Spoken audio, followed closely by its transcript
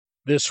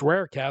This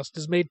Rarecast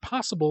is made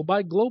possible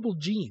by Global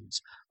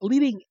Genes, a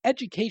leading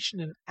education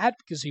and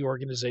advocacy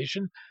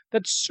organization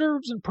that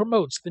serves and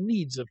promotes the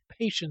needs of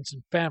patients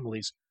and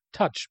families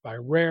touched by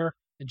rare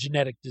and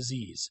genetic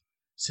disease.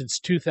 Since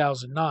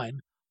 2009,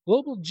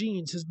 Global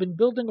Genes has been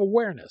building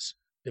awareness,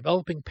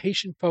 developing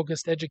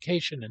patient-focused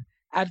education and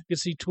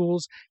advocacy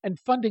tools, and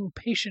funding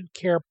patient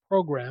care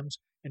programs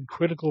and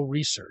critical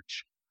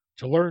research.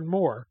 To learn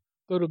more,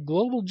 go to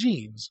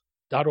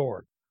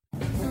globalgenes.org.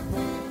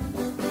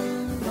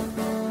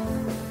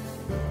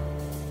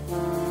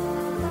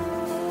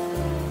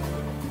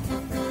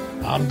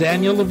 I'm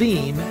Daniel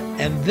Levine,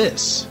 and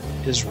this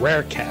is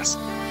Rarecast.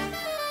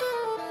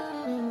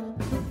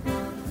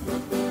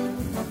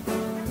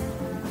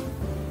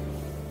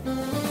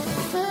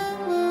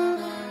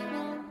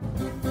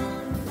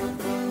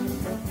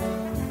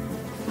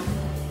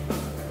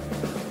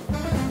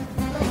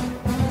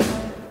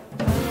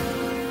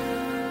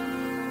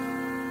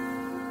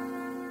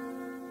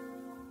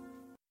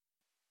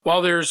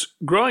 While there's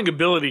growing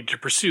ability to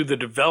pursue the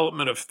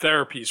development of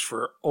therapies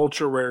for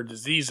ultra-rare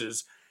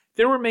diseases,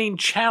 they remain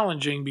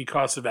challenging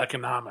because of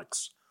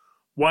economics.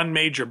 One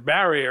major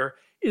barrier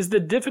is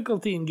the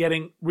difficulty in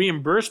getting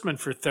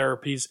reimbursement for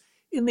therapies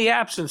in the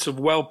absence of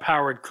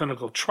well-powered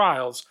clinical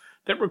trials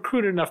that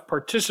recruit enough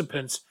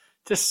participants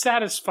to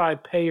satisfy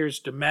payers'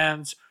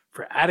 demands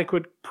for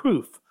adequate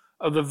proof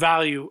of the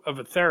value of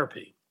a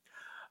therapy.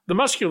 The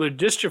Muscular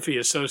Dystrophy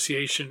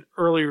Association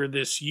earlier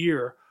this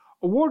year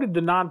awarded the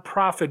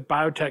nonprofit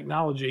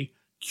biotechnology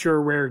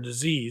Cure Rare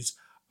Disease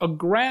a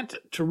grant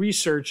to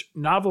research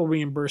novel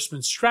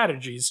reimbursement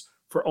strategies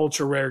for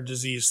ultra-rare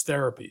disease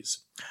therapies.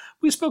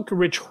 We spoke to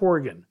Rich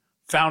Horgan,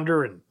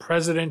 founder and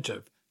president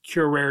of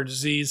Cure Rare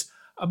Disease,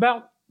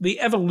 about the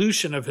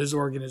evolution of his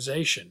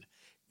organization,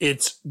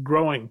 its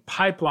growing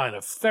pipeline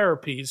of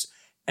therapies,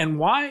 and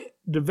why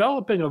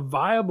developing a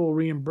viable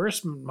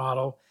reimbursement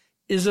model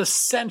is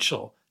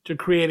essential to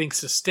creating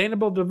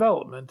sustainable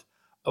development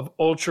of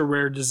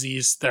ultra-rare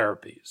disease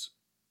therapies.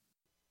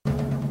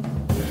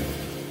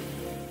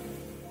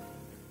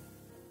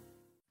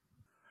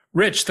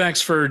 Rich,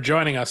 thanks for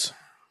joining us.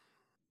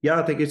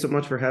 Yeah, thank you so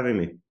much for having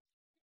me.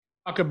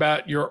 Talk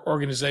about your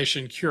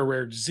organization, Cure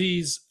Rare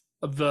Disease,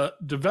 the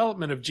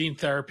development of gene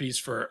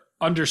therapies for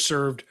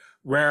underserved,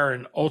 rare,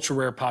 and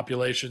ultra-rare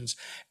populations,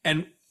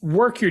 and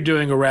work you're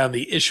doing around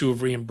the issue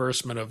of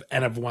reimbursement of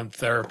N-of-1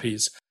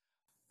 therapies.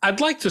 I'd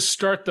like to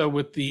start, though,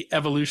 with the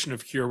evolution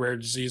of Cure Rare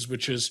Disease,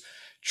 which has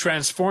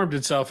transformed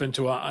itself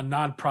into a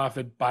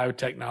nonprofit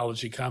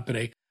biotechnology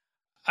company.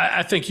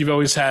 I think you've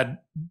always had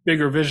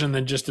bigger vision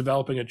than just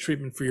developing a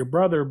treatment for your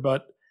brother,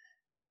 but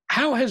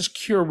how has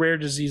Cure Rare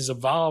Disease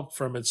evolved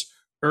from its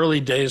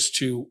early days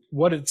to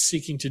what it's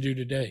seeking to do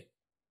today?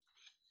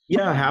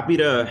 Yeah, happy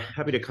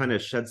to kind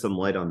of shed some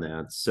light on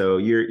that. So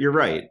you're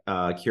right.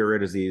 Cure Rare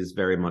Disease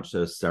very much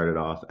so started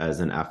off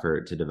as an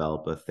effort to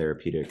develop a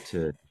therapeutic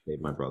to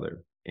save my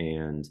brother.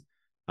 And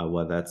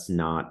while that's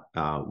not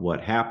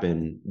what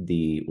happened,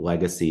 the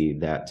legacy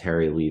that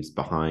Terry leaves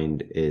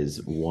behind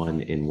is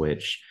one in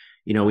which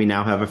we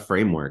now have a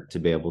framework to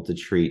be able to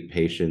treat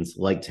patients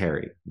like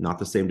Terry, not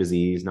the same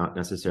disease, not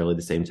necessarily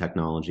the same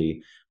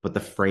technology, but the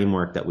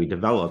framework that we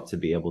developed to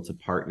be able to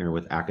partner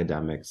with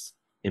academics,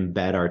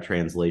 embed our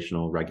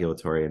translational,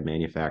 regulatory, and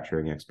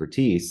manufacturing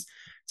expertise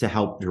to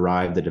help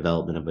drive the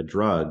development of a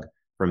drug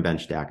from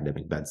bench to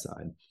academic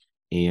bedside.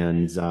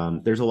 And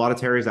there's a lot of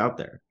Terrys out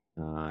there.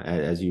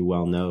 As you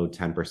well know,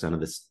 10%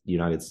 of the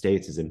United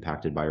States is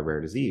impacted by a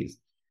rare disease.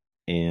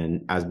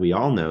 And as we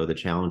all know, the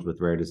challenge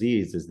with rare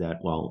disease is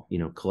that,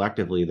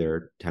 collectively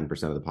they're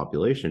 10% of the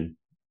population.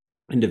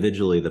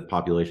 Individually, the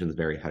population is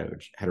very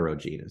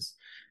heterogeneous.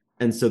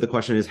 And so the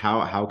question is,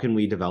 how can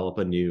we develop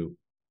a new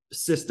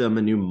system,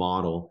 a new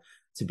model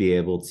to be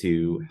able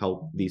to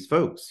help these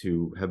folks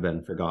who have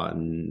been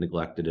forgotten,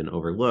 neglected, and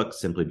overlooked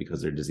simply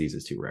because their disease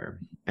is too rare?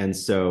 And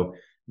so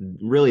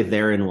really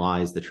therein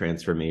lies the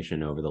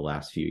transformation over the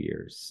last few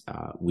years.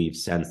 We've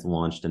since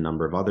launched a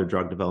number of other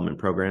drug development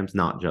programs,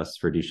 not just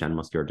for Duchenne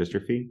muscular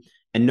dystrophy,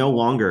 and no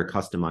longer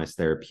customized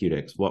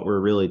therapeutics. What we're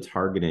really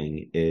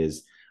targeting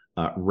is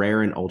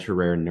rare and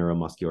ultra-rare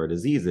neuromuscular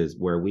diseases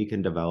where we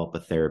can develop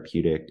a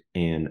therapeutic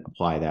and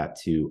apply that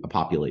to a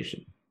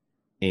population.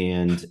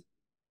 And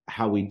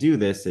how we do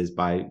this is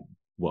by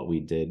what we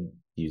did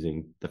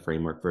using the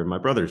framework for my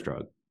brother's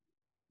drug,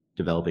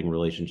 developing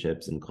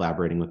relationships and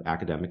collaborating with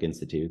academic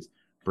institutes,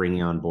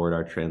 bringing on board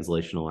our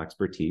translational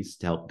expertise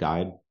to help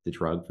guide the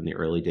drug from the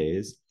early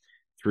days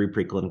through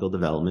preclinical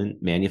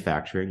development,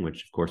 manufacturing,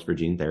 which of course for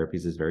gene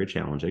therapies is very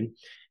challenging,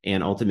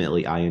 and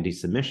ultimately IND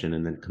submission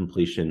and then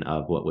completion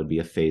of what would be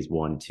a phase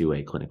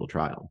 1/2A clinical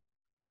trial.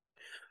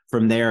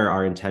 From there,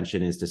 our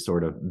intention is to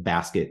sort of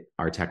basket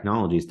our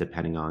technologies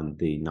depending on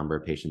the number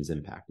of patients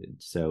impacted.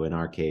 So in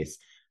our case,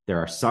 there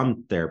are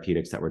some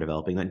therapeutics that we're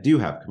developing that do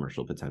have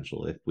commercial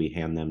potential if we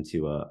hand them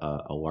to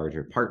a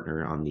larger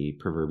partner on the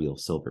proverbial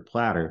silver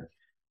platter.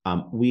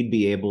 we'd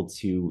be able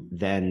to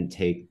then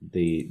take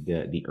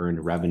the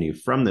earned revenue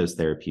from those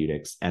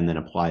therapeutics and then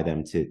apply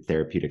them to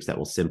therapeutics that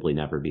will simply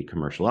never be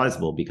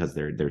commercializable because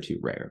they're too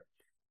rare.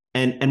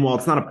 And while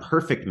it's not a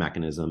perfect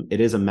mechanism, it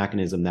is a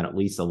mechanism that at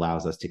least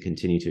allows us to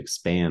continue to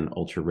expand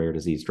ultra rare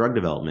disease drug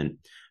development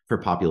for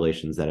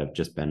populations that have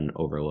just been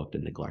overlooked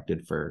and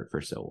neglected for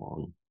so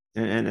long.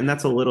 And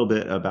that's a little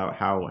bit about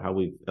how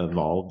we've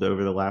evolved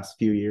over the last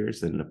few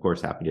years. And of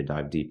course, happy to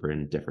dive deeper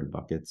in different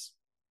buckets.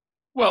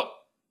 Well,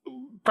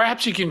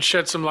 perhaps you can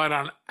shed some light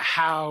on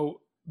how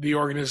the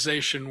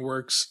organization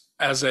works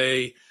as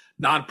a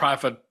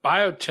nonprofit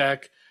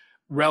biotech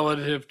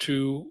relative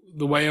to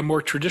the way a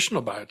more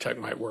traditional biotech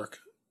might work.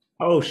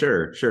 Oh,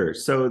 sure, sure.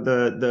 So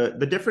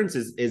the difference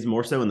is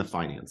more so in the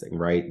financing,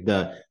 right?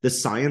 The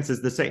science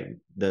is the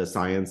same. The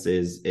science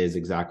is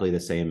exactly the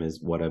same as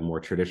what a more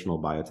traditional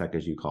biotech,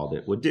 as you called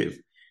it, would do.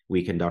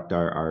 We conduct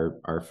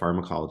our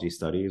pharmacology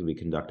studies, we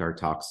conduct our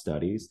tox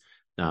studies,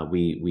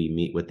 we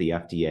meet with the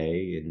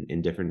FDA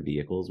in different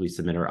vehicles, we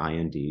submit our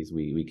INDs,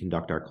 we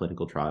conduct our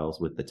clinical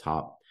trials with the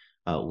top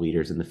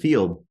leaders in the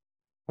field.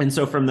 And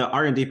so from the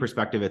R&D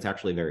perspective, it's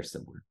actually very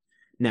similar.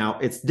 Now,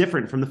 it's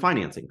different from the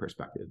financing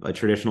perspective. A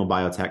traditional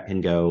biotech can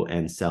go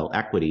and sell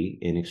equity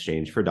in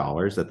exchange for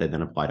dollars that they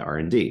then apply to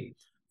R&D.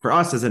 For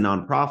us as a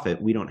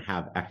nonprofit, we don't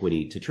have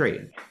equity to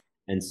trade.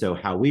 And so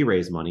how we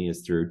raise money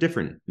is through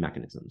different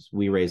mechanisms.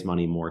 We raise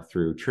money more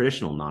through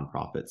traditional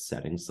nonprofit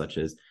settings, such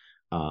as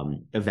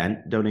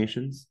event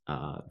donations,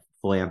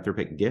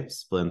 philanthropic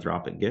gifts,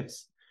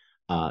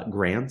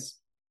 grants,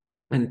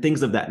 and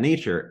things of that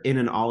nature in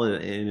an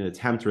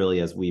attempt really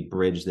as we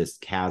bridge this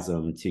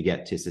chasm to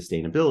get to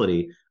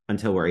sustainability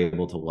until we're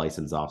able to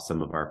license off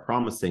some of our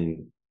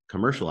promising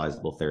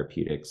commercializable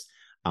therapeutics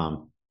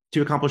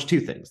to accomplish two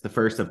things. The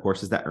first, of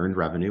course, is that earned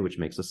revenue, which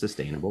makes us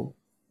sustainable,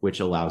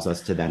 which allows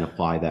us to then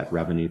apply that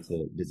revenue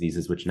to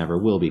diseases which never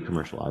will be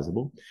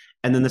commercializable.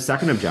 And then the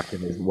second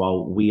objective is,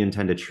 while we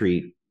intend to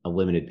treat a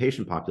limited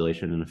patient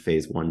population in a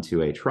phase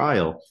 1/2A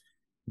trial,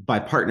 by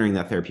partnering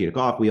that therapeutic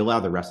off, we allow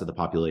the rest of the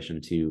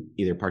population to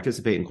either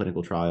participate in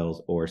clinical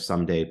trials or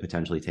someday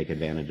potentially take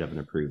advantage of an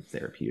approved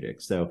therapeutic.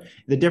 So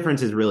the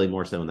difference is really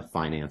more so in the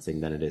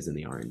financing than it is in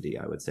the R&D,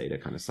 I would say, to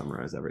kind of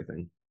summarize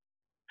everything.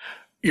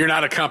 You're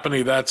not a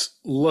company that's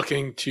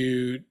looking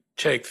to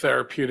take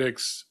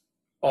therapeutics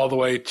all the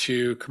way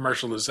to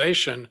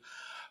commercialization.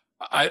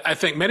 I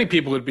think many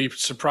people would be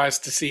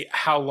surprised to see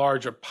how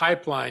large a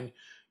pipeline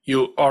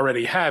you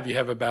already have. You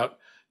have about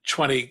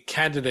 20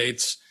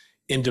 candidates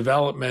in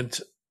development,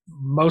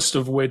 most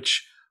of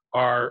which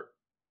are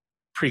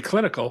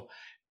preclinical.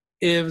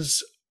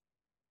 Is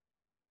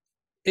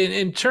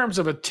in terms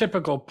of a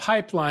typical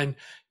pipeline,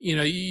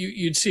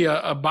 you'd see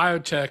a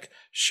biotech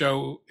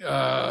show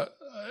a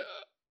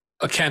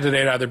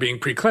candidate either being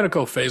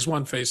preclinical, phase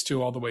 1, phase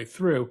 2, all the way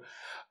through.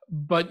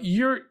 But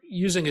you're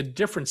using a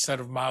different set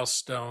of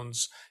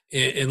milestones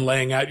in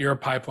laying out your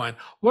pipeline.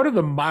 What are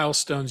the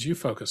milestones you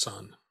focus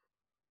on?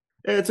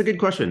 It's a good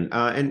question.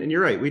 And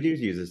you're right. We do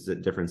use a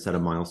different set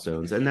of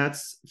milestones. And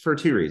that's for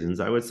two reasons.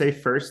 I would say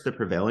first, the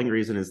prevailing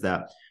reason is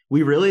that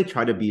we really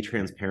try to be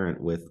transparent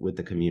with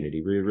the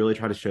community. We really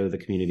try to show the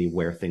community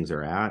where things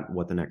are at,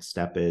 what the next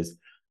step is,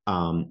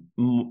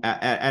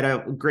 at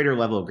a greater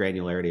level of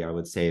granularity, I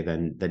would say,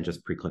 than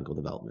just preclinical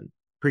development.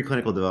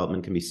 Preclinical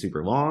development can be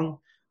super long.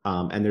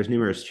 And there's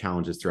numerous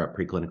challenges throughout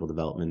preclinical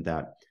development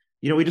that,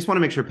 we just want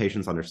to make sure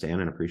patients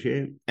understand and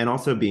appreciate. And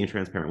also being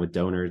transparent with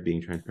donors,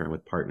 being transparent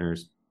with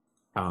partners,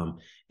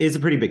 is a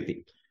pretty big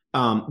theme.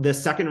 The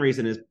second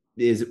reason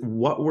is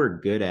what we're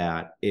good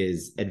at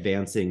is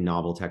advancing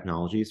novel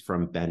technologies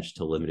from bench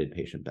to limited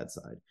patient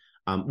bedside.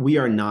 We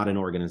are not an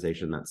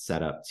organization that's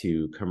set up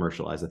to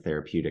commercialize a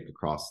therapeutic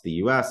across the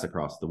US,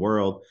 across the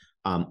world.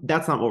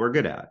 That's not what we're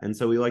good at. And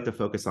so we like to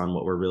focus on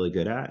what we're really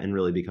good at and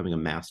really becoming a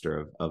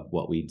master of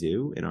what we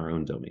do in our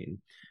own domain.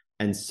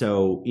 And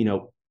so,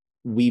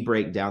 we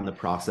break down the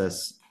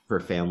process for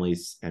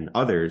families and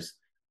others,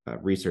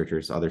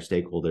 researchers, other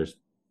stakeholders,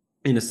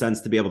 in a sense,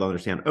 to be able to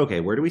understand,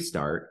 okay, where do we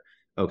start?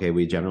 Okay,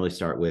 we generally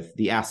start with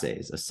the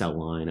assays, a cell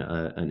line,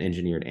 an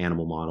engineered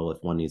animal model, if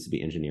one needs to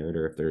be engineered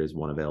or if there is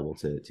one available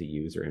to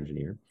use or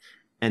engineer.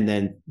 And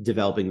then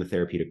developing the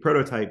therapeutic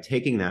prototype,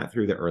 taking that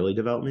through the early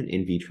development,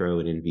 in vitro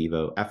and in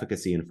vivo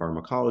efficacy and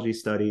pharmacology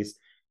studies,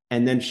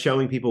 and then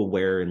showing people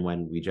where and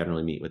when we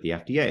generally meet with the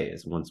FDA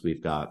is once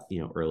we've got,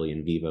 early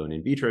in vivo and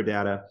in vitro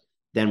data,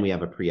 then we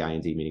have a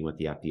pre-IND meeting with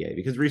the FDA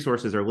because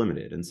resources are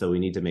limited. And so we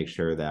need to make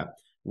sure that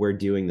we're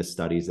doing the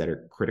studies that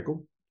are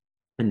critical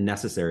and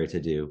necessary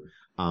to do,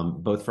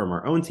 both from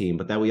our own team,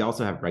 but that we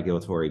also have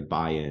regulatory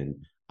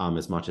buy-in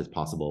as much as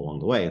possible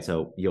along the way. And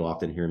so you'll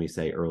often hear me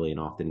say early and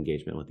often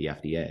engagement with the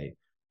FDA.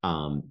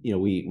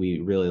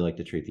 We really like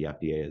to treat the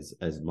FDA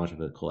as much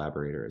of a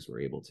collaborator as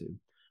we're able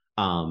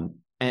to.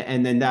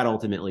 And then that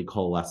ultimately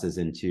coalesces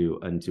into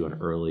an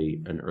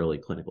early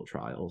clinical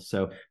trial.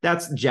 So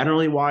that's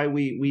generally why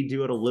we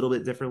do it a little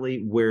bit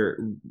differently, where,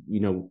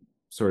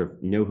 sort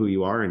of know who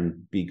you are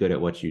and be good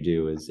at what you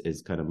do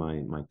is kind of my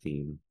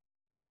theme.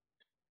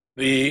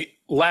 The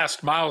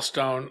last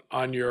milestone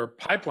on your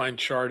pipeline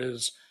chart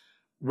is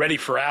ready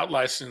for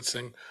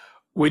out-licensing.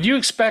 Would you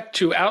expect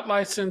to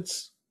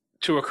out-license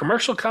to a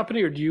commercial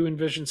company, or do you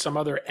envision some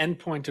other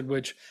endpoint at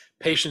which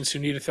patients who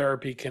need a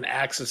therapy can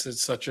access it,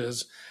 such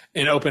as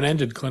an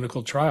open-ended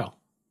clinical trial?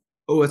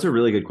 Oh, that's a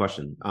really good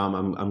question.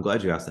 I'm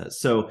glad you asked that.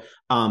 So,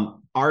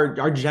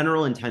 our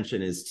general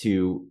intention is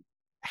to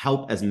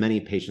help as many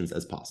patients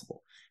as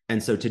possible.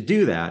 And so to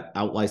do that,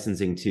 out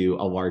licensing to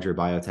a larger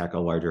biotech, a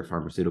larger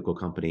pharmaceutical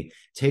company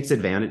takes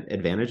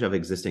advantage of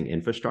existing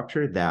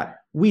infrastructure that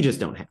we just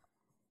don't have.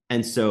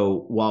 And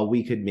so while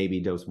we could maybe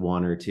dose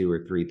one or two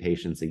or three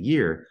patients a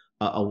year,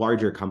 a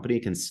larger company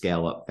can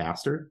scale up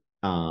faster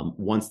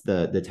once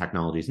the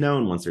technology is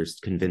known, once there's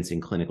convincing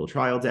clinical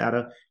trial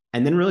data,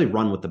 and then really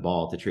run with the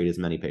ball to treat as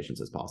many patients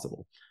as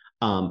possible.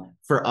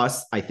 For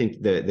us, I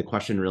think the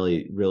question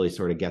really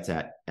sort of gets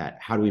at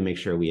how do we make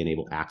sure we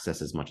enable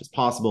access as much as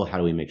possible? How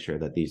do we make sure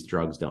that these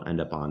drugs don't end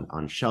up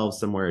on shelves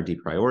somewhere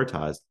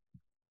deprioritized?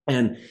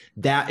 And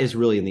that is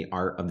really in the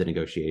art of the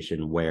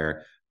negotiation,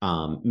 where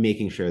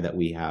making sure that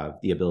we have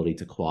the ability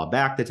to claw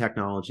back the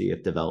technology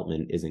if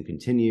development isn't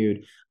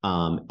continued,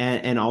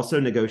 and also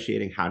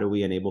negotiating how do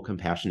we enable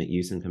compassionate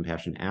use and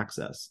compassionate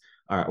access,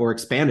 or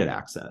expanded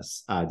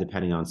access,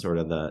 depending on sort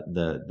of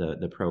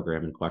the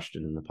program in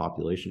question and the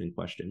population in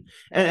question.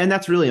 And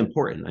that's really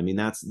important. I mean,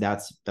 that's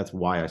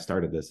why I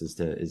started this, is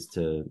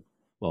to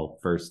well,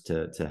 first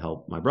to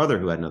help my brother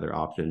who had another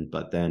option,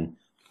 but then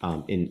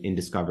in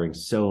discovering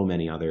so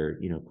many other,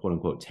 quote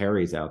unquote,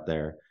 Terrys out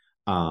there,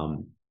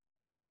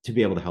 to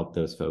be able to help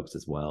those folks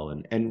as well,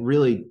 and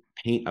really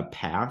paint a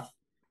path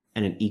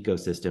and an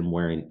ecosystem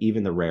wherein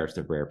even the rarest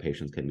of rare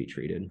patients can be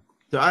treated.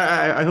 So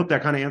I hope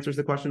that kind of answers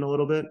the question a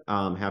little bit.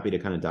 I'm happy to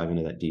kind of dive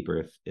into that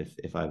deeper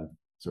if I've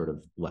sort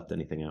of left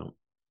anything out.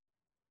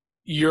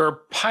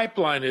 Your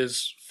pipeline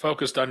is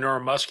focused on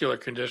neuromuscular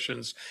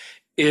conditions.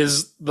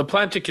 Is the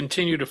plan to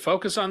continue to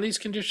focus on these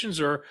conditions,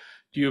 or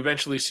do you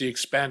eventually see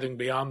expanding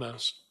beyond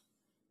those?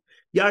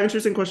 Yeah,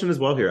 interesting question as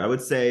well here. I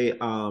would say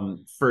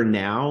for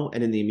now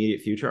and in the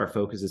immediate future, our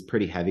focus is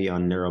pretty heavy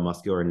on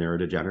neuromuscular and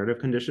neurodegenerative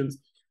conditions.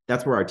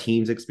 That's where our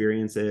team's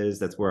experience is.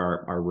 That's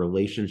where our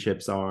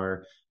relationships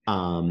are.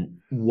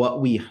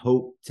 What we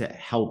hope to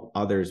help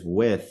others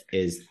with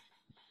is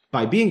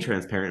by being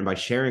transparent and by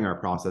sharing our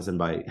process and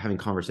by having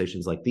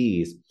conversations like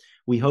these,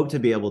 we hope to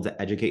be able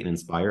to educate and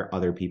inspire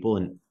other people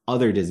in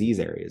other disease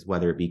areas,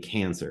 whether it be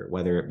cancer,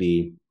 whether it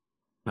be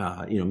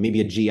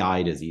maybe a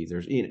GI disease,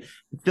 or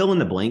fill in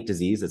the blank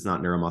disease that's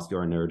not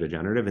neuromuscular or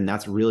neurodegenerative. And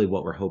that's really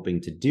what we're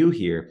hoping to do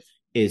here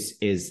is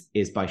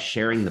by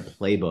sharing the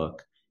playbook,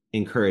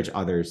 encourage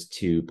others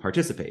to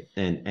participate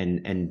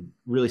and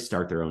really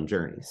start their own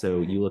journey.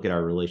 So you look at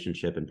our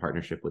relationship and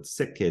partnership with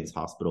Sick Kids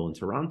Hospital in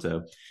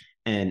Toronto,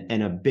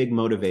 and a big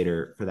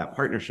motivator for that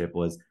partnership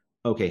was,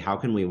 okay, how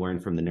can we learn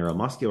from the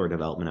neuromuscular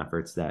development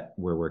efforts that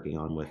we're working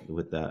on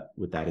with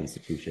that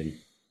institution,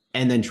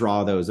 and then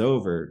draw those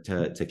over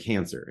to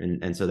cancer.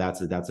 And so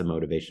that's a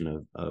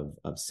motivation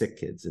of Sick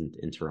Kids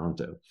in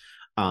Toronto.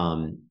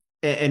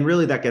 And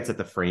really that gets at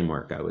the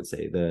framework, I would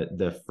say,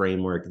 the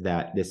framework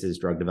that this is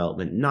drug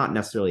development, not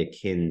necessarily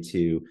akin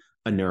to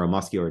a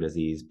neuromuscular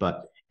disease,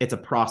 but it's a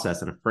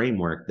process and a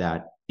framework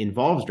that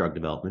involves drug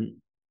development,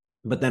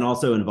 but then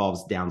also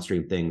involves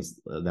downstream things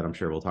that I'm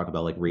sure we'll talk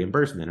about, like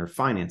reimbursement or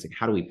financing.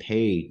 How do we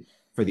pay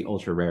for the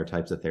ultra rare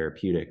types of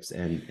therapeutics,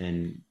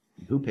 and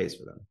who pays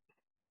for them?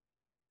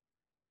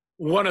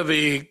 One of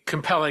the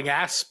compelling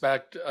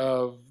aspects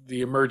of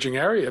the emerging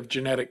area of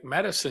genetic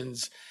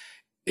medicines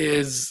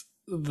is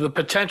the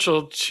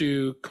potential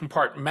to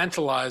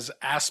compartmentalize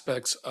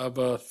aspects of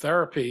a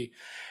therapy.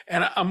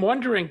 And I'm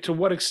wondering to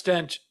what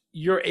extent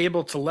you're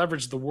able to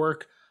leverage the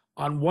work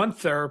on one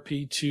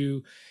therapy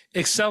to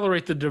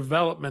accelerate the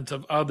development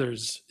of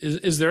others.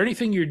 Is there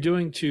anything you're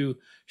doing to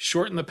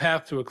shorten the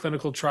path to a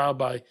clinical trial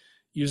by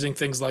using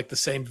things like the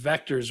same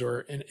vectors,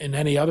 or in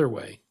any other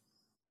way?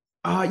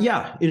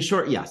 Yeah, in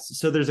short, yes.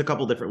 So there's a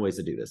couple different ways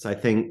to do this. I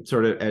think,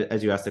 sort of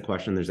as you asked the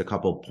question, there's a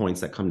couple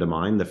points that come to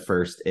mind. The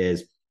first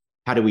is,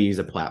 how do we use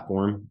a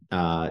platform,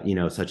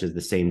 such as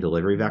the same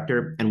delivery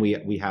vector? And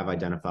we have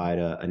identified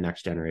a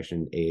next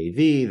generation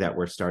AAV that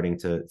we're starting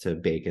to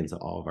bake into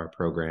all of our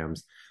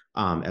programs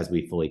as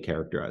we fully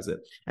characterize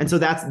it. And so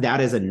that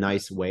is a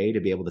nice way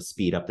to be able to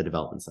speed up the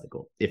development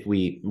cycle.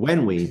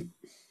 When we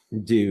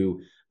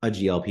do a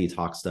GLP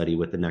tox study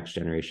with the next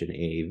generation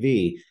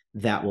AAV,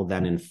 that will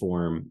then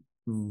inform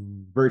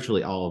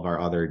virtually all of our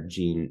other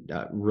gene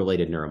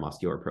related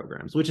neuromuscular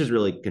programs, which is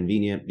really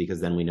convenient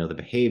because then we know the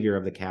behavior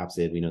of the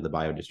capsid, we know the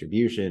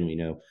biodistribution, we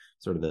know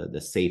sort of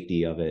the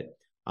safety of it,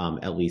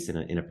 at least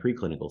in a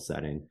preclinical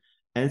setting.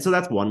 And so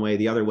that's one way.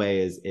 The other way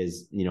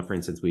is for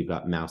instance, we've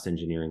got mouse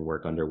engineering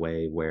work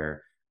underway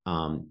where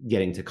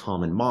getting to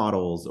common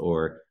models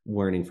or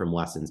learning from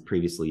lessons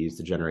previously used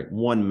to generate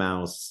one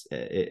mouse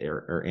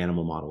or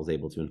animal model is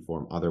able to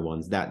inform other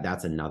ones.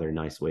 That's another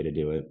nice way to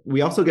do it.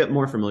 We also get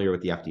more familiar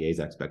with the FDA's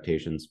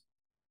expectations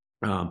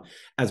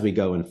as we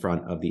go in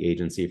front of the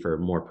agency for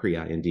more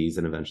pre-INDs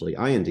and eventually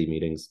IND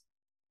meetings.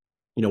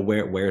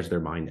 where's their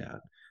mind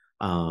at?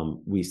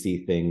 We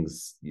see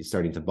things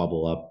starting to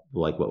bubble up,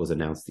 like what was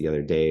announced the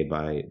other day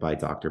by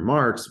Dr.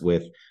 Marks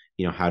with,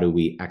 how do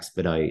we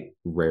expedite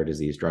rare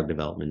disease drug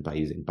development by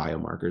using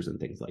biomarkers and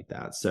things like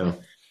that. So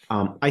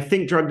I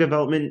think drug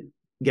development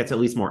gets at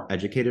least more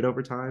educated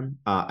over time.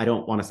 I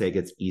don't want to say it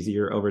gets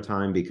easier over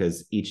time,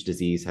 because each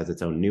disease has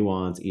its own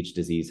nuance. Each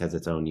disease has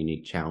its own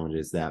unique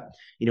challenges that,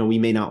 we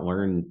may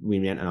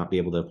not be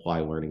able to apply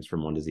learnings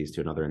from one disease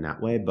to another in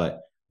that way, but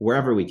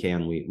wherever we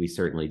can, we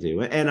certainly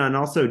do. And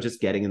also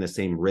just getting in the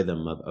same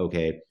rhythm of,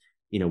 okay,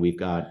 we've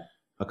got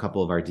a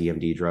couple of our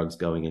DMD drugs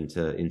going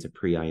into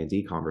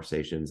pre-IND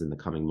conversations in the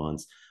coming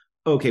months.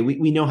 Okay,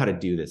 we know how to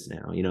do this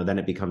now. Then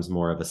it becomes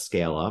more of a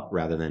scale up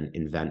rather than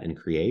invent and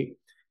create.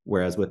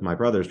 Whereas with my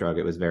brother's drug,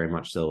 it was very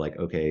much so like,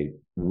 okay,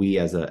 we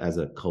as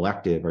a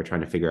collective are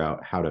trying to figure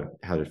out how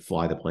to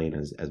fly the plane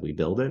as we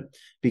build it,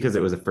 because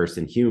it was a first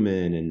in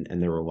human,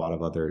 and there were a lot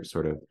of other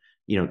sort of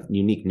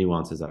unique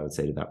nuances, I would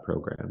say, to that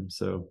program.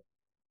 So,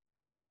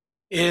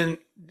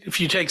 if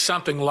you take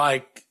something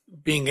like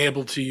being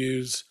able to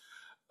use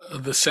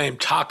the same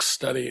tox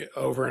study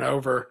over and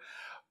over,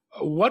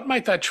 what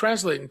might that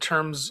translate in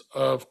terms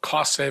of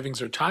cost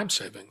savings or time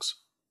savings?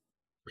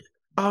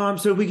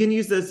 So if we can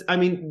use this, I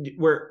mean,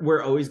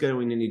 we're always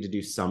going to need to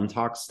do some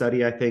tox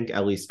study, I think,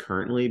 at least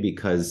currently,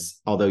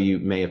 because although you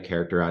may have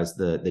characterized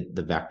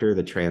the vector,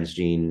 the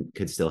transgene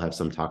could still have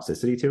some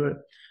toxicity to it.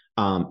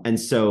 And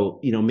so,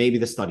 maybe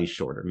the study's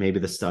shorter.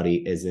 Maybe the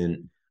study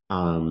isn't,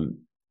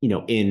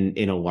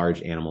 in a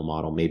large animal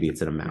model. Maybe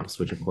it's in a mouse,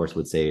 which of course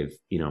would save,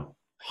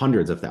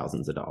 hundreds of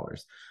thousands of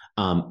dollars.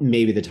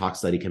 Maybe the tox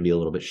study can be a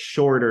little bit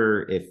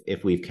shorter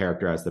if we've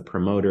characterized the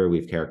promoter,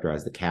 we've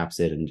characterized the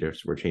capsid, and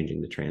just we're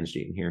changing the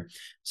transgene here.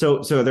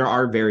 So there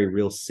are very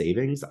real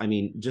savings. I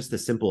mean, just the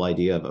simple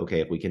idea of, okay,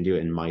 if we can do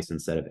it in mice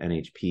instead of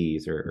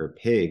NHPs or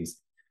pigs,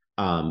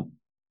 I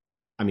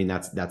mean,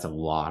 that's a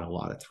lot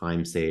of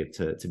time saved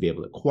to be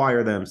able to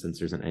acquire them, since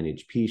there's an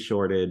NHP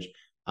shortage,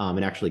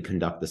 and actually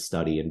conduct the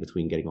study in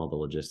between getting all the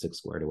logistics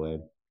squared away.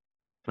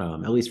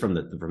 At least from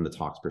the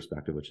tox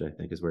perspective, which I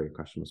think is where your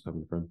question was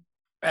coming from.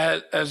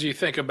 As you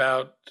think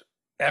about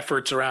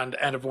efforts around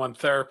N-of-1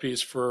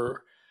 therapies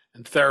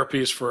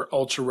for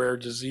ultra rare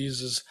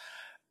diseases,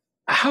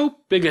 how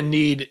big a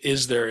need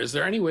is there? Is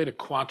there any way to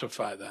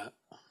quantify that?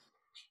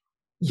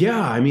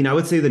 Yeah, I mean, I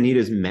would say the need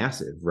is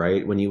massive,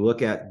 right? When you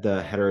look at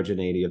the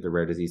heterogeneity of the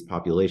rare disease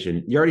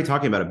population, you're already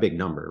talking about a big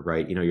number,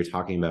 right? You're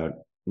talking about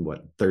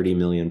 30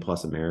 million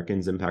plus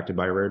Americans impacted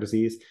by rare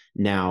disease.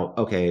 Now,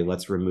 okay,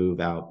 let's remove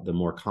out the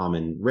more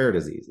common rare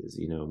diseases,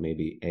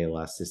 maybe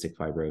ALS, cystic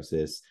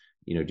fibrosis,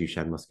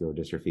 Duchenne muscular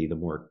dystrophy, the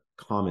more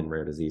common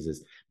rare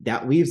diseases.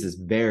 That leaves this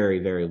very,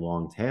 very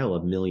long tail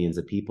of millions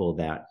of people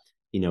that,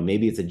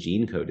 maybe it's a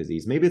gene code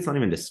disease. Maybe it's not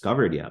even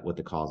discovered yet what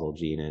the causal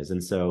gene is.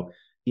 And so,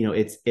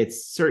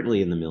 it's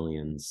certainly in the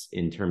millions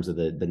in terms of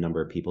the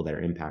number of people that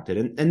are impacted.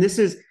 And this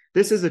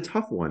is a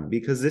tough one,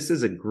 because this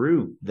is a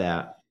group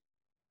that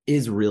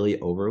is really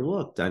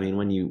overlooked. I mean,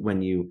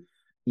 when you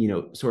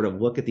sort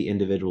of look at the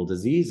individual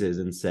diseases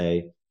and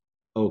say,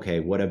 okay,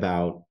 what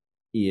about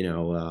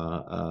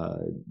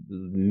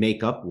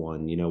make up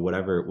one,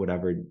 whatever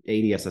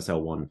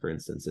ADSSL1, for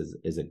instance,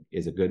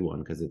 is a good one,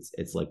 because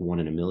it's like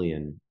 1 in a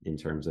million in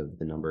terms of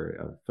the number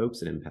of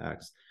folks it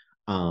impacts.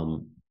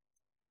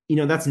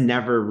 That's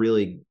never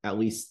really, at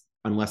least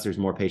unless there's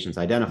more patients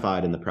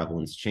identified and the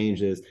prevalence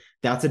changes,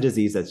 that's a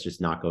disease that's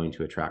just not going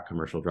to attract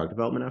commercial drug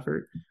development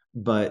effort.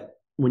 But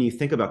when you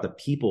think about the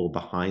people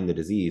behind the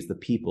disease, the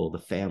people, the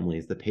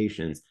families, the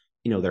patients,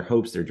 their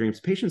hopes, their dreams,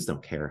 patients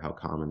don't care how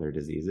common their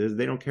disease is.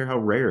 They don't care how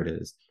rare it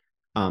is.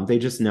 They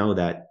just know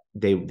that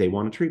they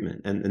want a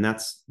treatment, and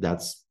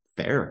that's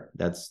fair.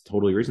 That's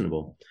totally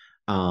reasonable.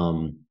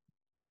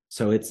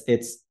 So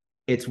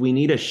it's we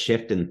need a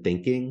shift in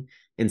thinking.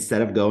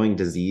 Instead of going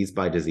disease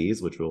by disease,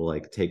 which will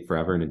take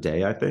forever and a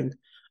day, I think,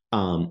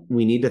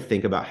 we need to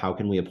think about how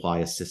can we apply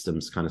a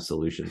systems kind of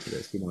solution to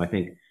this.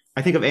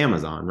 I think of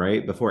Amazon,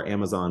 right? Before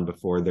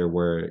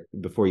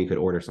you could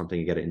order something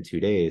and get it in 2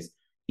 days,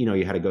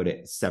 you had to go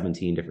to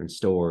 17 different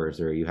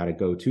stores, or you had to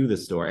go to the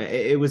store.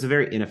 It was a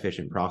very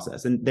inefficient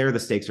process. And there the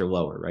stakes are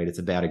lower, right? It's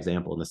a bad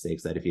example in the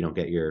stakes that if you don't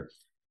get your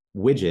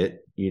widget,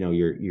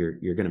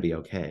 you're going to be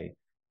okay.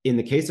 In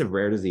the case of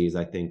rare disease,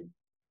 I think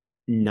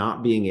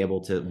not being able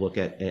to look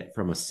at it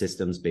from a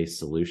systems-based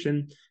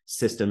solution,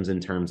 systems in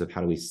terms of how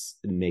do we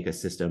make a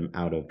system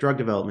out of drug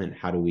development,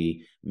 how do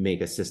we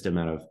make a system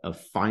out of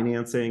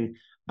financing,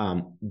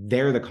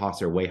 there the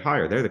costs are way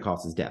higher. There the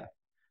cost is death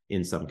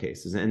in some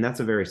cases. And that's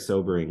a very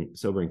sobering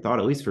thought,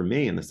 at least for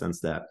me, in the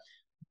sense that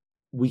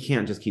we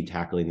can't just keep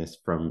tackling this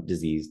from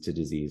disease to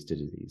disease to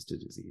disease to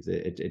disease.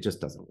 It just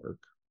doesn't work.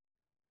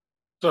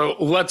 So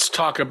let's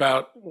talk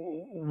about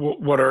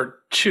what are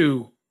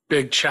two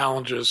big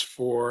challenges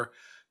for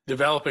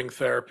developing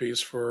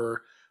therapies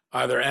for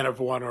either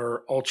N-of-1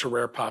 or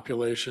ultra-rare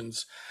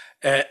populations.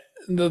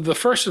 The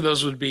first of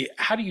those would be,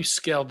 how do you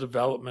scale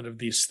development of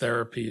these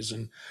therapies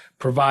and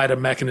provide a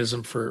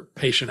mechanism for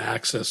patient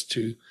access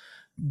to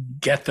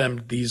get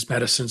them these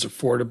medicines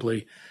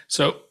affordably?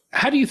 So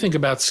How do you think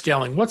about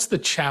scaling? What's the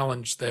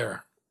challenge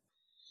there?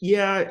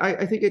 Yeah,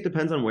 I think it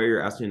depends on where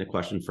you're asking the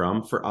question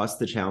from. For us,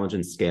 the challenge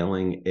in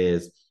scaling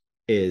is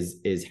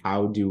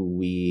how do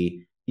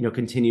we,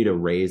 continue to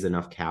raise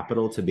enough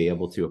capital to be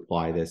able to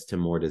apply this to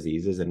more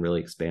diseases and really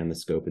expand the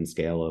scope and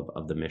scale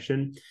of the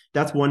mission.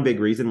 That's one big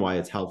reason why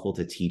it's helpful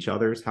to teach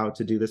others how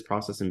to do this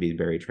process and be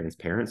very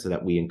transparent so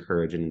that we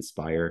encourage and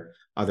inspire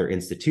other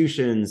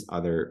institutions,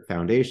 other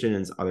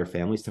foundations, other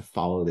families to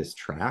follow this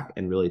track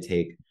and really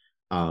take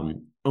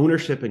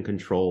ownership and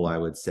control, I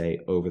would say,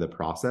 over the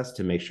process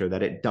to make sure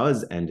that it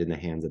does end in the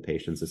hands of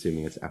patients,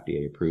 assuming it's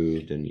FDA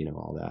approved and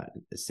all that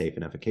is safe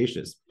and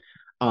efficacious.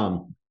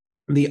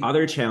 The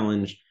other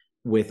challenge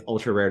with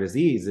ultra rare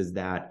disease is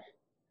that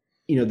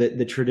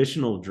the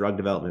traditional drug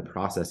development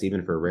process,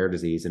 even for rare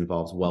disease,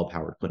 involves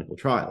well-powered clinical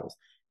trials.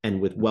 And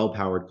with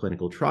well-powered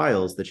clinical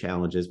trials, the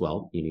challenge is,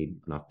 well, you need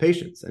enough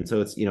patients. And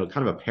so it's,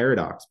 kind of a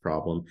paradox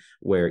problem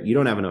where you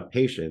don't have enough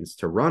patients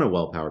to run a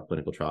well-powered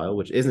clinical trial,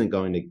 which isn't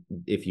going to,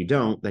 if you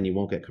don't, then you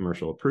won't get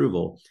commercial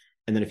approval.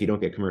 And then if you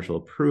don't get commercial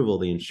approval,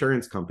 the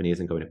insurance company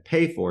isn't going to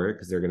pay for it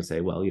because they're going to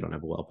say, well, you don't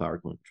have a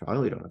well-powered clinical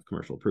trial, you don't have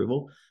commercial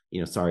approval,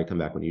 sorry, come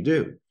back when you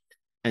do.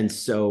 And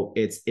so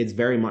it's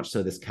very much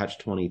so this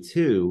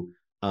catch-22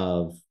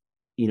 of,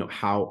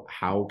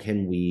 how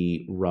can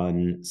we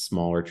run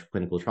smaller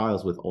clinical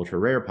trials with ultra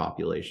rare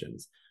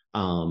populations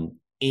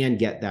and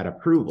get that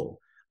approval?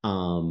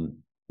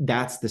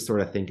 That's the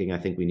sort of thinking I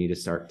think we need to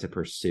start to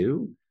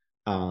pursue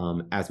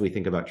as we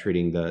think about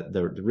treating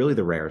the really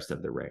the rarest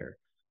of the rare.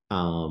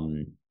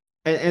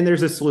 And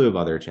there's a slew of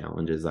other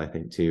challenges, I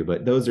think, too,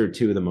 but those are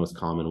two of the most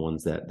common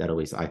ones that at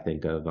least I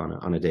think of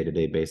on a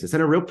day-to-day basis,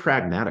 and a real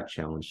pragmatic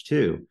challenge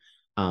too.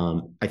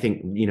 I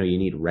think, you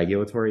need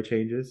regulatory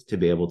changes to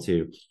be able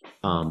to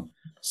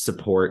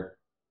support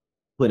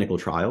clinical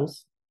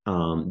trials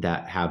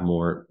that have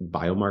more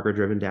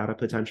biomarker-driven data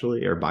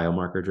potentially, or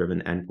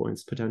biomarker-driven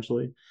endpoints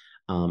potentially.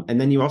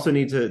 And then you also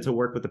need to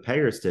work with the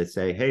payers to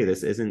say, hey,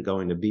 this isn't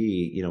going to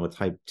be, a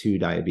type 2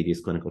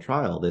 diabetes clinical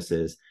trial. This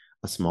is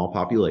a small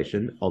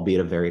population,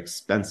 albeit a very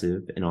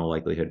expensive, in all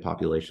likelihood,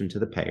 population to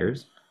the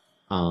payers.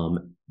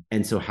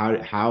 And so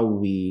how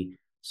we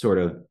sort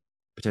of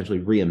potentially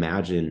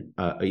reimagine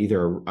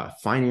either a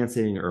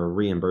financing or a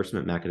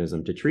reimbursement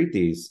mechanism to treat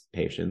these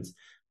patients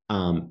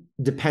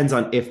depends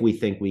on if we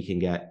think we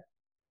can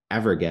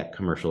ever get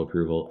commercial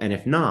approval. And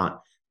if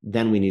not,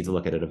 then we need to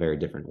look at it a very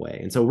different way.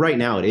 And so right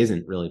now it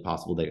isn't really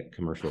possible to get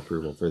commercial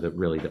approval for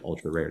the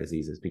ultra rare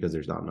diseases because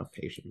there's not enough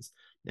patients.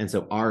 And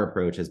so our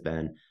approach has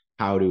been,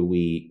 how do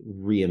we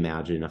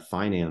reimagine a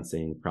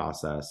financing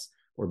process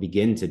or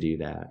begin to do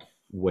that,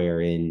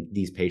 wherein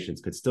these patients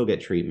could still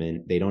get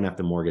treatment. They don't have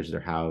to mortgage their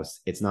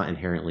house. It's not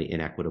inherently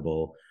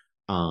inequitable.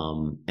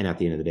 And at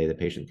the end of the day, the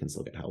patient can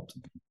still get helped.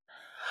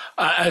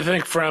 I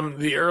think from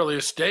the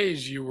earliest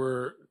days, you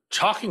were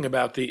talking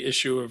about the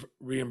issue of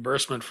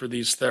reimbursement for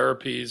these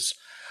therapies.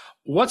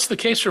 What's the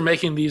case for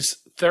making these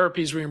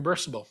therapies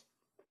reimbursable?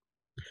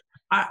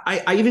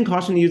 I even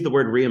caution to use the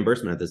word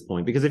reimbursement at this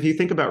point, because if you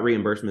think about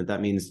reimbursement,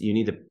 that means you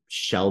need to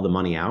shell the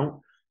money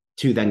out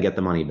to then get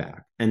the money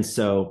back. And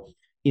so,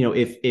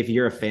 if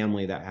you're a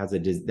family that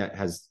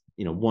has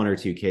one or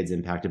two kids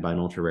impacted by an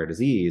ultra rare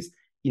disease,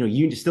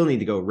 you still need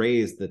to go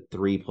raise the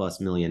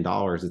 $3+ million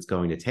it's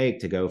going to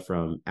take to go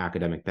from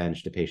academic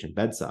bench to patient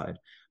bedside.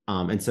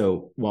 And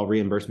so while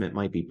reimbursement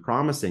might be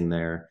promising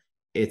there,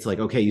 it's like,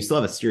 okay, you still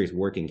have a serious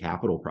working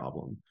capital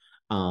problem.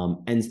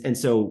 And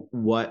so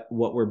what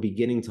we're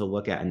beginning to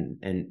look at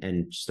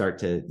and start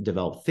to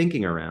develop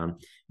thinking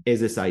around is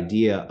this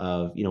idea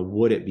of,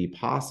 would it be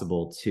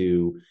possible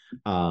to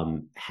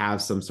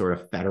have some sort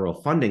of federal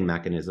funding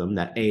mechanism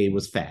that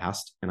was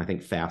fast, and I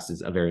think fast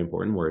is a very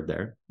important word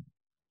there,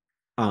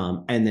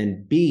 and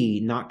then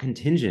B, not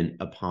contingent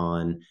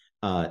upon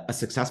a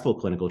successful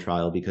clinical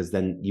trial, because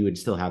then you would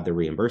still have the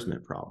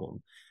reimbursement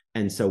problem.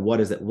 And so what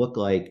does it look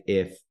like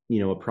if,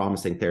 a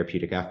promising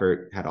therapeutic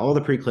effort had all the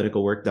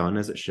preclinical work done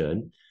as it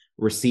should,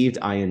 received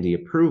IND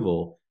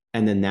approval,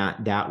 and then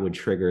that would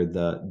trigger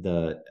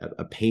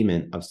a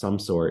payment of some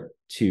sort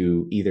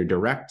to either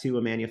direct to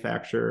a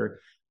manufacturer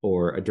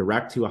or a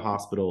direct to a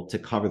hospital to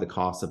cover the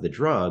costs of the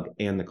drug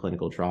and the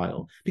clinical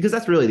trial, because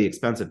that's really the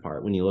expensive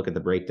part when you look at the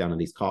breakdown of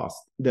these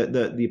costs.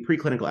 The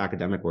preclinical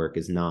academic work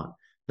is not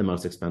the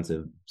most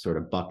expensive sort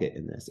of bucket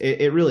in this.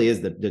 It really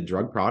is the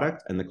drug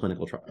product and the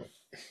clinical trial.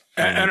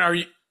 And are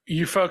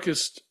you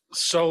focused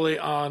solely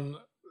on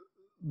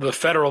the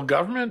federal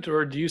government,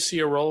 or do you see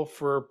a role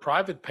for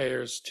private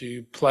payers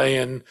to play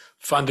in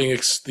funding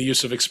the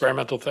use of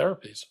experimental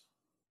therapies?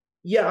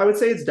 Yeah, I would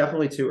say it's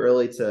definitely too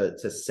early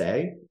to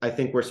say. I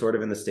think we're sort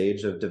of in the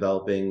stage of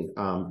developing,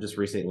 just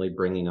recently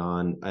bringing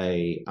on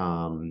a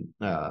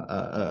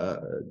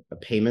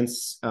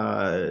payments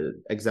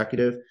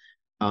executive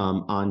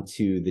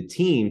onto the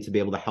team to be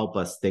able to help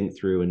us think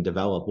through and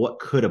develop what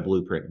could a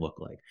blueprint look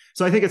like.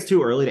 So I think it's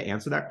too early to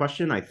answer that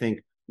question. I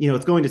think,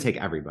 it's going to take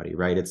everybody,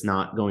 right? It's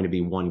not going to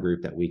be one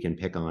group that we can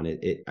pick on.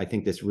 I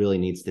think this really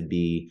needs to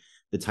be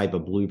the type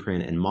of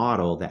blueprint and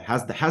model that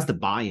has the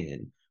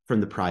buy-in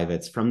from the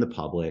privates, from the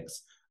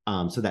publics,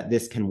 so that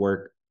this can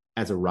work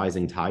as a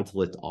rising tide to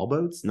lift all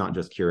boats, not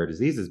just cure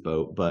diseases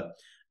boat, but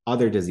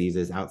other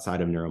diseases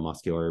outside of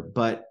neuromuscular.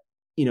 But,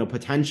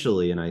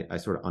 potentially, and I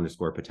sort of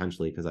underscore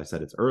potentially because I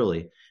said it's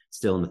early,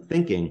 still in the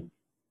thinking,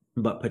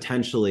 but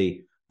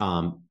potentially,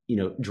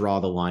 draw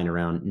the line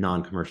around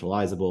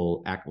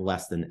non-commercializable,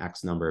 less than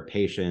X number of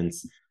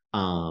patients,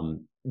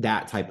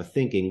 that type of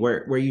thinking,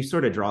 where you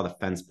sort of draw the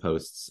fence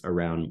posts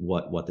around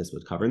what this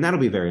would cover, and that'll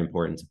be very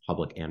important to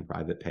public and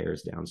private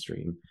payers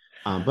downstream.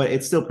 But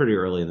it's still pretty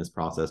early in this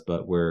process.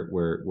 But we're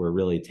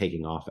really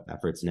taking off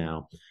efforts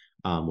now,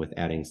 with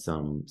adding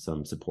some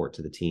support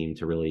to the team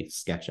to really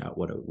sketch out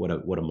what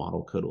a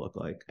model could look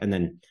like, and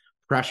then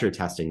pressure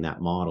testing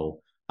that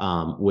model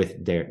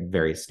with their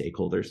various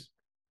stakeholders.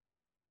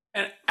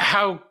 And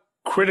how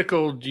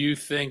critical do you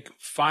think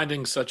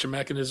finding such a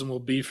mechanism will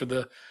be for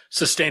the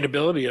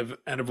sustainability of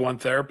N-of-1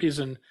 therapies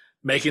and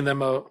making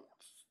them a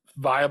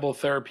viable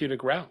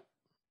therapeutic route?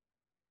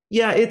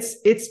 Yeah,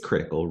 it's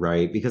critical,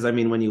 right? Because I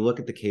mean, when you look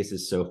at the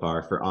cases so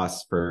far for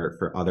us,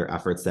 for other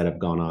efforts that have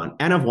gone on,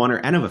 N-of-1 or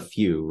N of a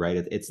few, right?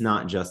 It's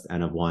not just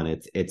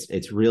N-of-1.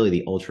 It's really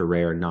the ultra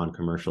rare,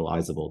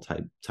 non-commercializable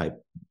type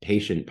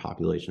patient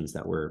populations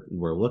that we're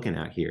looking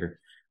at here.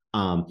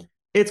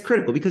 It's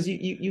critical because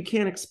you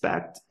can't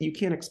expect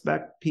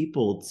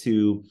people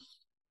to,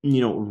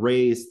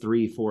 raise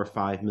 $3, $4,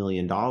 $5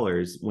 million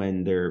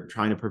when they're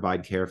trying to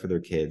provide care for their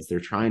kids.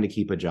 They're trying to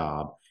keep a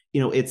job.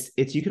 It's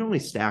you can only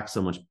stack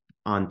so much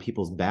on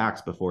people's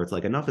backs before it's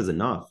like enough is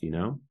enough.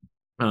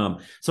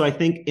 So I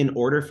think in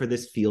order for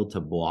this field to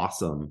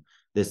blossom,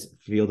 this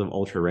field of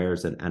ultra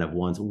rares and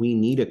N-of-1s, we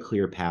need a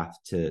clear path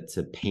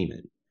to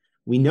payment.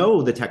 We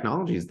know the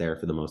technology is there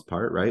for the most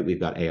part, right? We've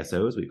got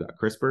ASOs, we've got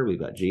CRISPR, we've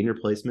got gene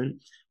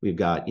replacement, we've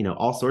got,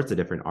 all sorts of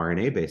different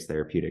RNA-based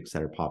therapeutics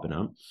that are popping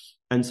up.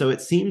 And so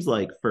it seems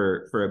like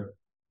for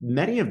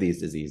many of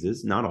these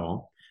diseases, not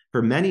all,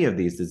 for many of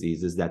these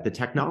diseases, that the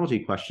technology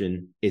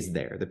question is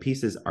there. The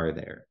pieces are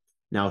there.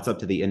 Now it's up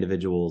to the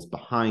individuals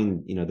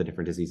behind, the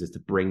different diseases to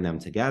bring them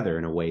together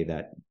in a way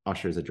that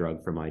ushers a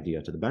drug from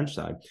idea to the bench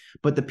side.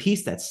 But the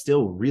piece that's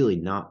still really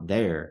not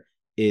there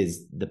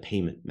is the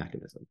payment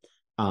mechanism.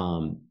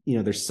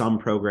 There's some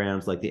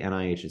programs like the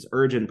NIH's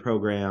Urgent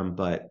program,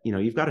 but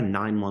you've got a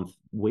 9-month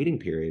waiting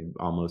period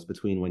almost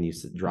between when you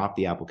drop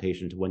the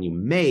application to when you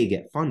may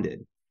get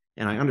funded.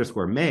 And I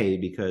underscore may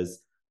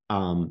because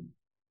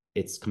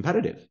it's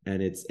competitive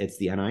and it's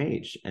the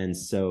NIH. And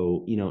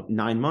so,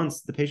 9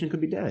 months, the patient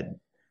could be dead.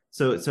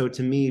 So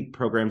to me,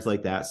 programs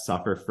like that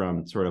suffer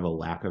from sort of a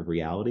lack of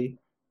reality,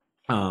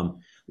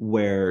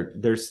 where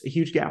there's a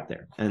huge gap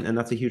there. And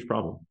that's a huge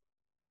problem.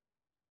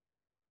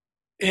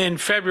 In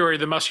February,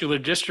 the Muscular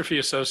Dystrophy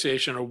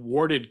Association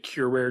awarded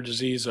Cure Rare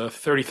Disease a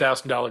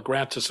 $30,000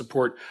 grant to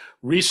support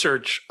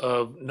research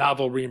of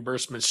novel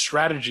reimbursement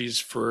strategies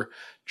for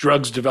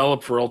drugs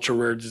developed for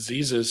ultra-rare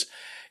diseases.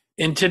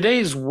 In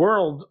today's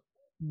world,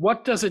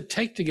 what does it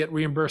take to get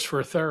reimbursed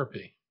for a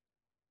therapy?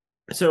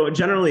 So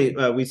generally,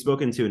 we've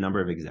spoken to a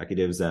number of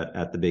executives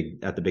at the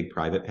big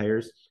private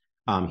payers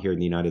here in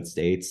the United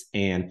States,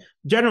 and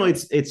generally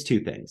it's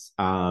two things.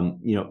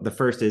 The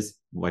first is,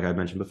 like I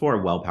mentioned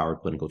before,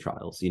 well-powered clinical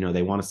trials.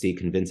 They want to see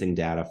convincing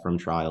data from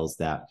trials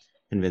that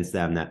convince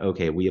them that,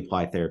 okay, we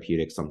apply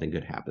therapeutics, something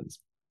good happens.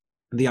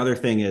 The other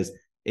thing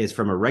is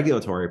from a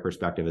regulatory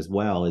perspective as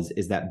well,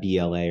 is that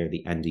BLA or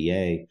the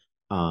NDA,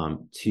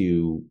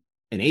 to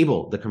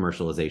enable the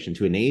commercialization,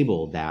 to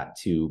enable that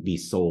to be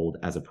sold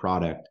as a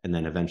product and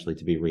then eventually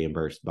to be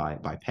reimbursed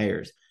by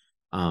payers.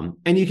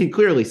 And you can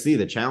clearly see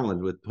the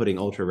challenge with putting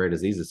ultra rare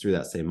diseases through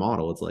that same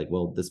model. It's like,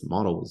 well, this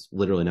model was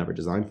literally never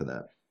designed for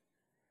that.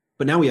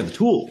 But now we have the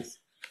tools.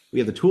 We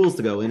have the tools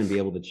to go in and be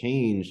able to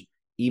change,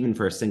 even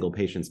for a single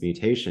patient's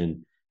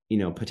mutation,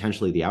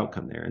 potentially the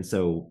outcome there. And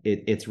so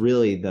it's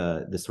really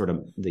the sort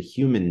of the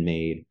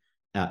human-made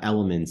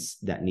elements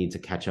that need to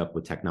catch up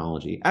with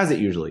technology, as it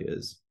usually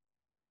is.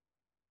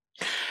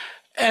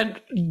 And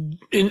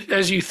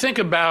as you think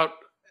about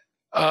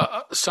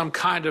some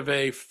kind of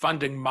a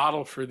funding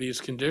model for these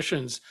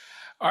conditions,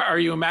 are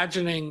you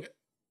imagining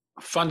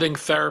funding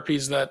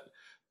therapies that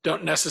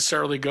don't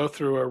necessarily go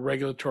through a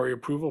regulatory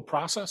approval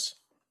process?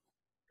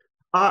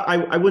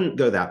 I wouldn't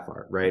go that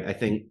far, right? I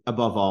think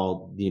above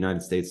all, the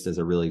United States does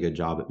a really good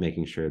job at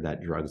making sure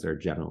that drugs are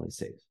generally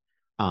safe.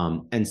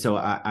 And so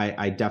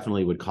I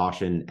definitely would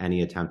caution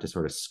any attempt to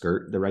sort of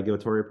skirt the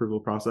regulatory approval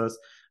process.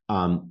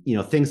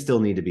 Things still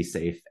need to be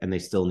safe and they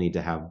still need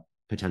to have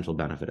potential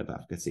benefit of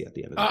efficacy at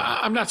the end of the day.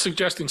 I'm not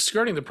suggesting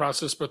skirting the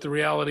process, but the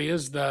reality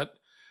is that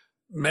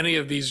many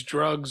of these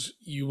drugs,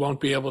 you won't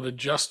be able to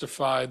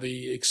justify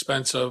the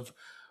expense of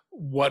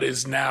what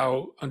is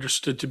now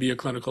understood to be a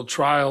clinical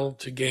trial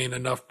to gain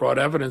enough broad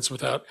evidence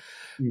without,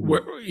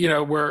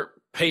 where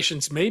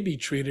patients may be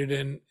treated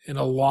in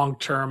a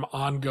long-term,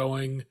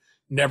 ongoing,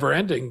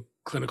 never-ending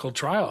clinical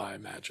trial, I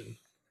imagine.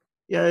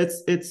 Yeah,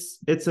 it's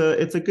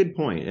a good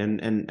point,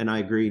 and I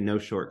agree. No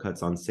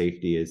shortcuts on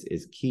safety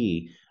is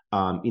key.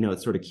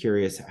 it's sort of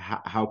curious,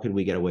 how could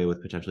we get away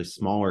with potentially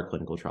smaller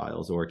clinical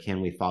trials, or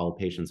can we follow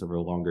patients over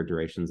longer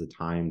durations of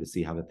time to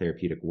see how the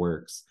therapeutic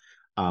works?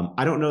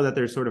 I don't know that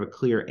there's sort of a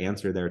clear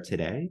answer there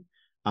today.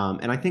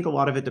 And I think a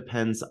lot of it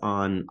depends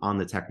on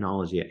the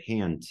technology at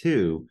hand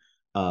too,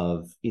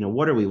 of,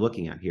 what are we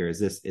looking at here? Is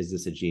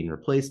this a gene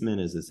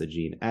replacement? Is this a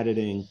gene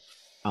editing?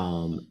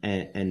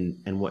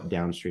 And what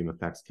downstream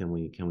effects can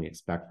we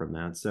expect from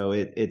that?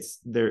 So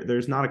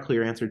there's not a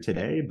clear answer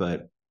today,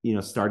 but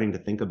starting to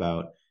think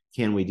about,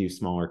 can we do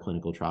smaller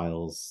clinical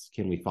trials?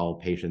 Can we follow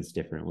patients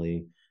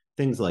differently?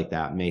 Things like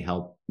that may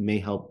help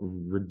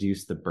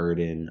reduce the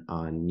burden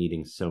on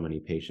needing so many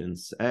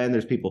patients. And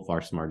there's people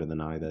far smarter than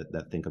I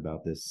that think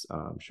about this,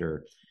 I'm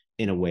sure,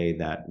 in a way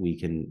that we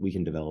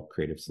can develop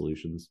creative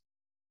solutions.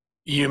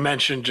 You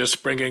mentioned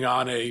just bringing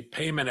on a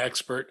payment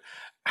expert.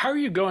 How are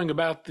you going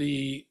about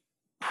the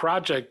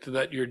project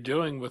that you're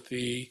doing with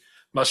the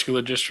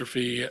Muscular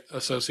Dystrophy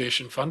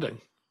Association funding?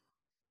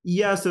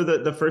 Yeah, so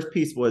the first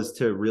piece was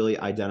to really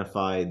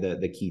identify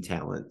the key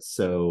talent.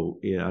 So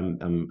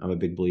I'm a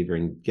big believer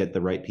in get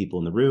the right people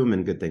in the room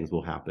and good things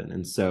will happen.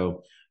 And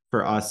so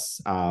for us,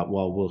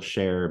 while we'll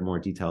share more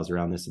details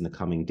around this in the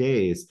coming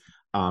days,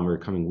 or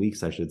coming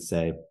weeks, I should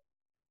say,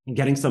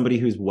 getting somebody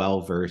who's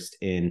well versed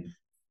in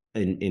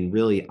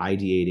really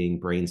ideating,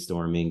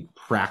 brainstorming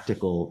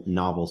practical,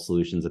 novel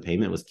solutions of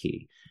payment was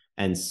key.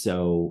 And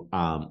so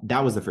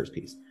that was the first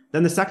piece.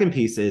 Then the second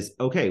piece is,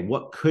 okay,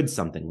 what could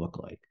something look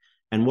like?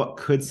 And what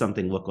could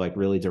something look like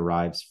really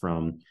derives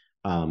from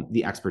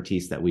the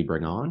expertise that we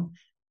bring on.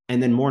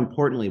 And then more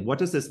importantly, what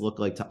does this look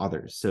like to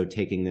others? So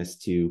taking this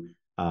to,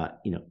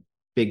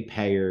 big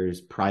payers,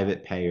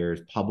 private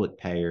payers, public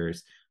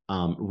payers,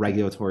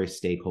 regulatory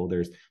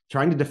stakeholders,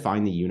 trying to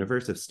define the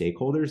universe of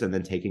stakeholders and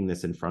then taking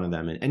this in front of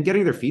them and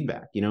getting their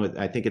feedback.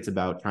 I think it's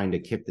about trying to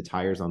kick the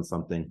tires on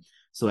something.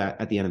 So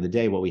at the end of the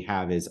day, what we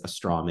have is a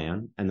straw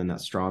man, and then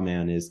that straw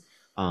man is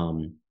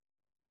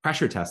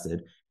pressure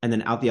tested. And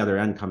then out the other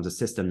end comes a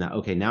system that,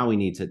 okay, now we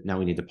need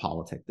to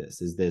politic this.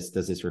 Does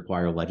this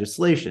require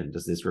legislation?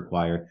 Does this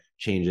require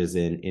changes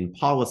in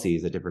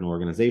policies at different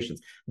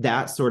organizations?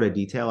 That sort of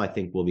detail, I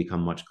think, will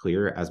become much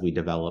clearer as we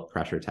develop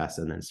pressure tests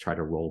and then try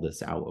to roll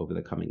this out over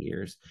the coming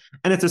years.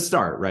 And it's a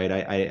start, right?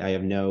 I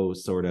have no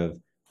sort of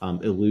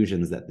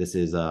illusions that this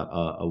is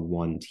a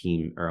one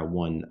team or a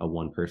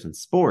one person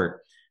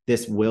sport.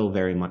 This will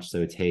very much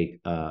so take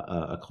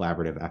a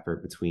collaborative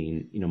effort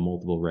between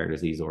multiple rare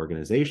disease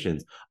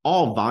organizations,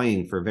 all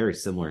vying for very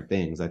similar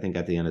things. I think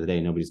at the end of the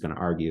day, nobody's going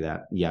to argue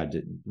that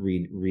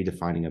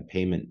redefining a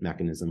payment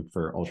mechanism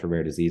for ultra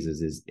rare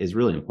diseases is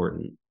really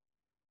important.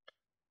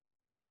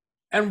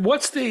 And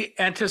what's the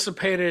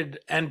anticipated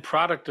end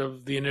product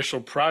of the initial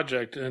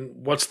project, and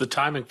what's the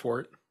timing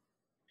for it?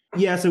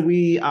 Yeah, so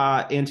we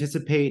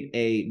anticipate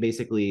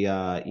basically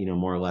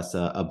more or less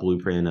a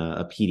blueprint,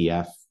 a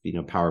PDF,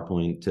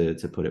 PowerPoint to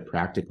put it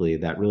practically,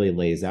 that really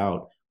lays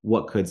out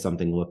what could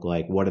something look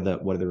like, what are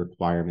the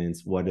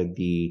requirements, what are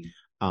the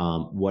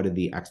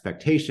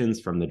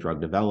expectations from the drug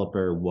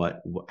developer,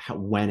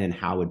 when and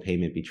how would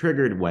payment be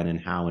triggered, when and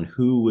how and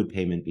who would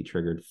payment be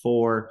triggered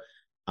for,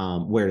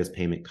 where does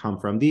payment come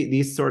from?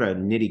 These sort of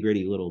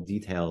nitty-gritty little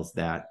details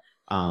that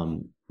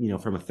from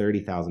a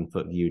 30,000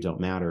 foot view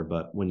don't matter,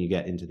 but when you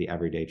get into the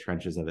everyday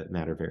trenches of it,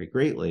 matter very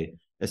greatly,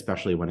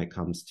 especially when it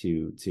comes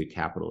to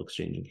capital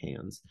exchanging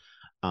hands.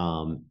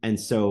 And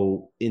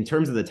so in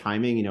terms of the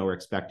timing, we're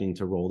expecting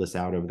to roll this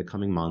out over the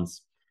coming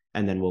months,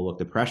 and then we'll look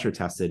to pressure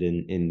test it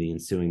in the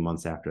ensuing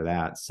months after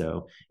that.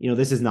 So,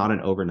 this is not an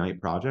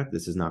overnight project.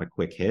 This is not a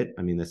quick hit.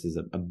 I mean, this is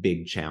a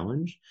big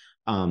challenge.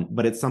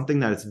 But it's something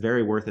that it's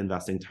very worth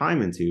investing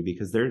time into,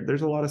 because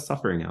there's a lot of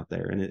suffering out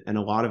there, and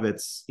a lot of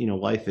it's,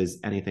 life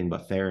is anything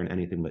but fair and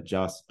anything but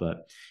just.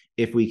 But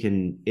if we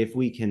can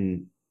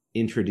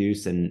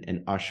introduce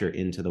and usher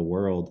into the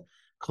world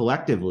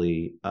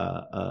collectively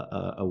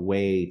a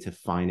way to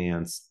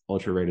finance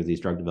ultra rare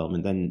disease drug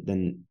development,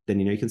 then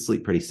you can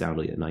sleep pretty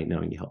soundly at night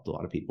knowing you helped a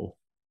lot of people.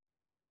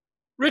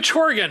 Rich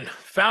Horgan,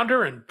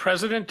 founder and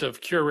president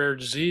of Cure Rare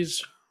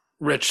Disease.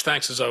 Rich,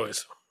 thanks as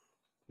always.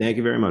 Thank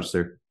you very much,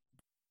 sir.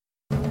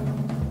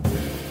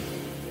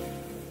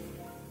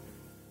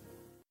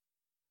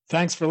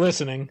 Thanks for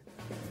listening.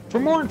 For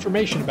more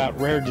information about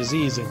rare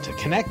disease and to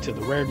connect to the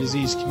rare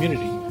disease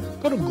community,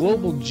 go to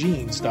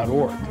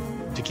globalgenes.org.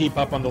 To keep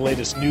up on the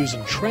latest news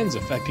and trends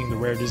affecting the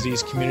rare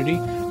disease community,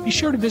 be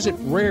sure to visit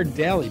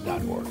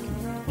raredaily.org.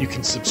 You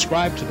can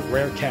subscribe to the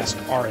Rarecast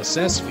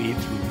RSS feed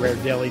through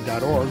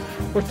raredaily.org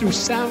or through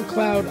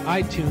SoundCloud,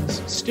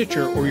 iTunes,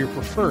 Stitcher, or your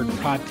preferred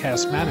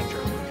podcast manager.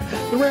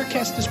 The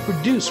Rarecast is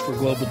produced for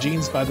Global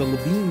Genes by the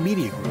Levine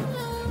Media Group.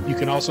 You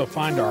can also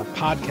find our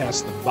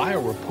podcast, The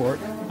Bio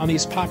Report, on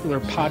these popular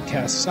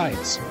podcast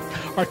sites.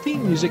 Our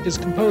theme music is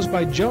composed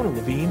by Jonah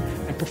Levine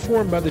and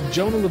performed by the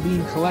Jonah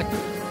Levine Collective.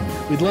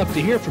 We'd love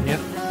to hear from you.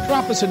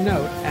 Drop us a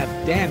note at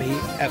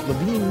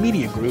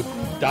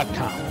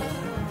danny@levinemediagroup.com.